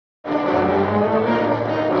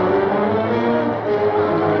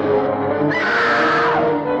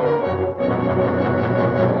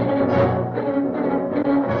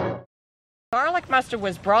mustard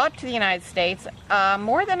was brought to the United States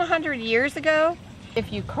more than 100 years ago.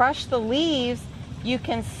 If you crush the leaves, you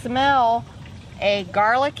can smell a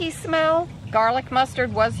garlicky smell. Garlic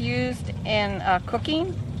mustard was used in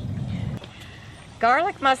cooking.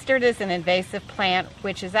 Garlic mustard is an invasive plant,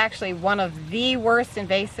 which is actually one of the worst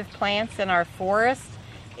invasive plants in our forest.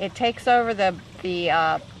 It takes over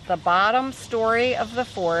the bottom story of the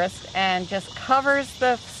forest and just covers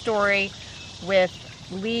the story with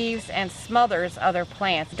leaves and smothers other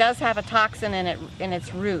plants. It does have a toxin in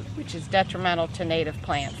its root, which is detrimental to native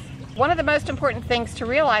plants. One of the most important things to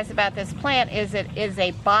realize about this plant is it is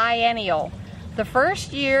a biennial. The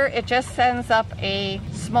first year it just sends up a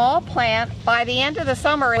small plant. By the end of the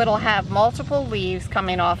summer it'll have multiple leaves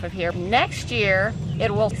coming off of here. Next year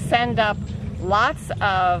it will send up lots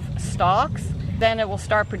of stalks. Then it will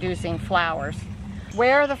start producing flowers.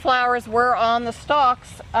 Where the flowers were on the stalks,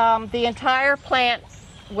 the entire plant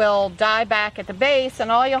will die back at the base, and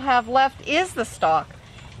all you'll have left is the stalk.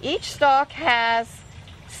 Each stalk has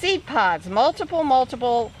seed pods,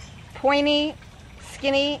 multiple pointy,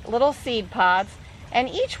 skinny little seed pods, and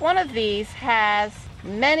each one of these has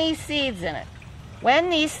many seeds in it. When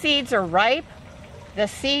these seeds are ripe, the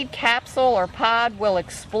seed capsule or pod will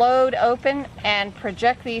explode open and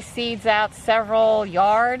project these seeds out several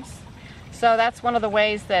yards. So that's one of the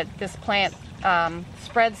ways that this plant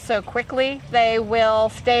spreads so quickly. They will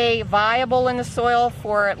stay viable in the soil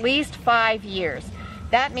for at least 5 years.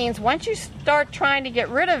 That means once you start trying to get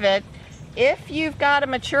rid of it, if you've got a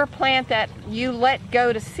mature plant that you let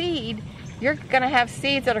go to seed, you're going to have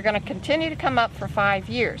seeds that are going to continue to come up for 5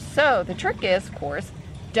 years. So the trick is, of course,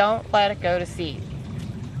 don't let it go to seed.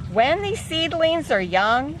 When these seedlings are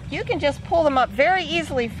young, you can just pull them up very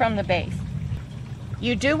easily from the base.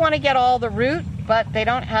 You do want to get all the root, but they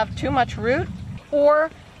don't have too much root. Or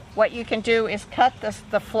what you can do is cut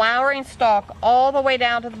the flowering stalk all the way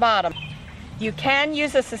down to the bottom. You can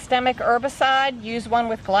use a systemic herbicide, use one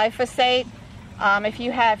with glyphosate. If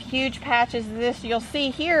you have huge patches of this, you'll see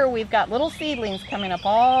here we've got little seedlings coming up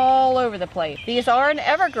all over the place. These are an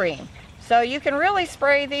evergreen, so you can really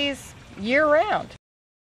spray these year-round.